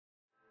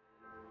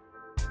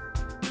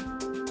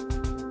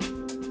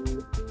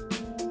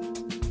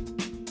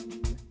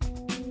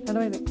How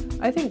do I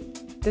think? I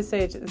think this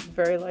age is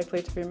very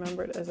likely to be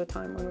remembered as a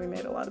time when we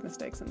made a lot of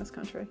mistakes in this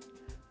country.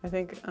 I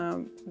think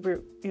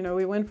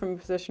we went from a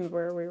position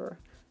where we were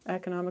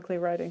economically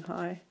riding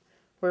high,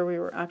 where we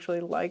were actually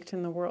liked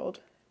in the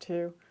world,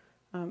 to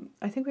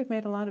I think we've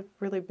made a lot of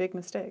really big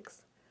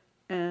mistakes,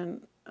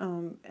 and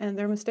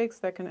they're mistakes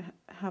that can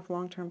have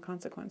long-term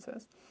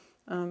consequences.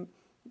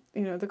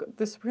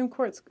 The Supreme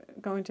Court's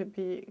going to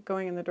be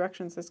going in the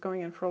directions it's going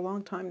in for a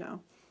long time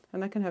now,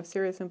 and that can have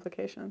serious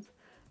implications.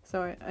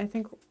 So I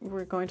think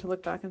we're going to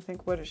look back and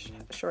think what a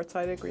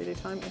short-sighted, greedy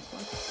time this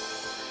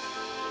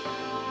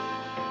was.